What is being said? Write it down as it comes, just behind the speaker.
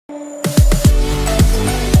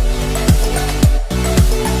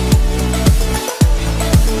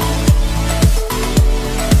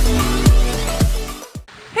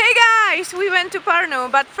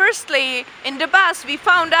Pärnu, but firstly in the bus we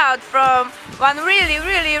found out from one really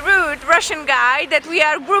rude Russian guy that we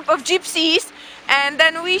are a group of gypsies and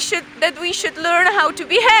then we should learn how to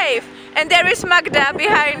behave. And there is Magda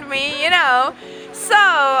behind me, you know. So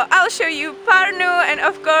I'll show you Pärnu and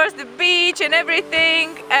of course the beach and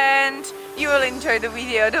everything, and you will enjoy the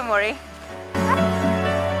video, don't worry.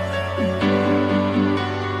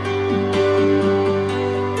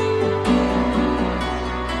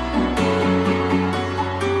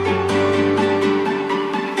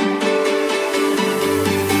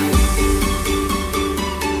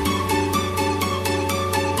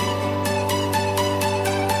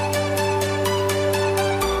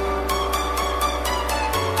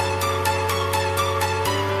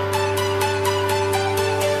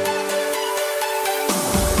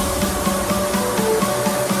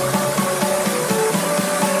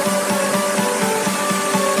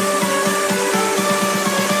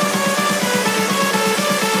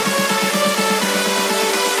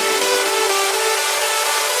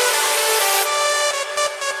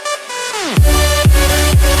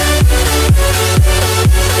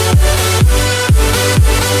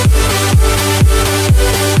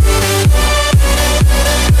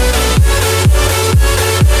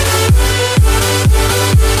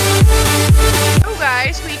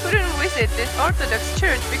 This Orthodox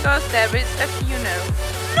church because there is a funeral.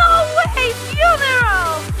 No way!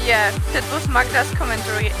 Funeral! Yeah, that was Magda's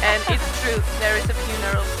commentary and it's true, there is a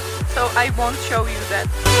funeral. So I won't show you that.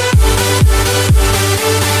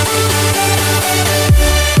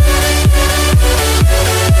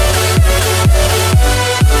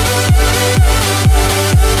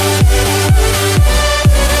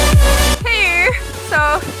 Hey!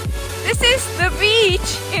 So this is the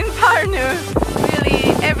beach in Pärnu.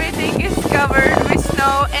 Really, everything is covered with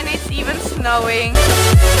snow and it's even snowing.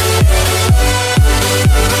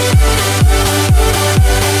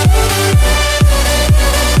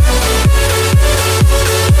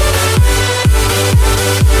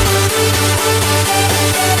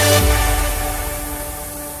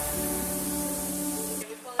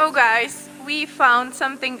 Oh guys, we found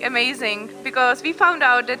something amazing because we found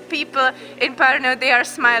out that people in Pärnu, they are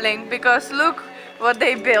smiling because look what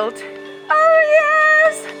they built. Oh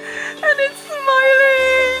yes! And it's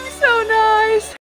smiling! So nice!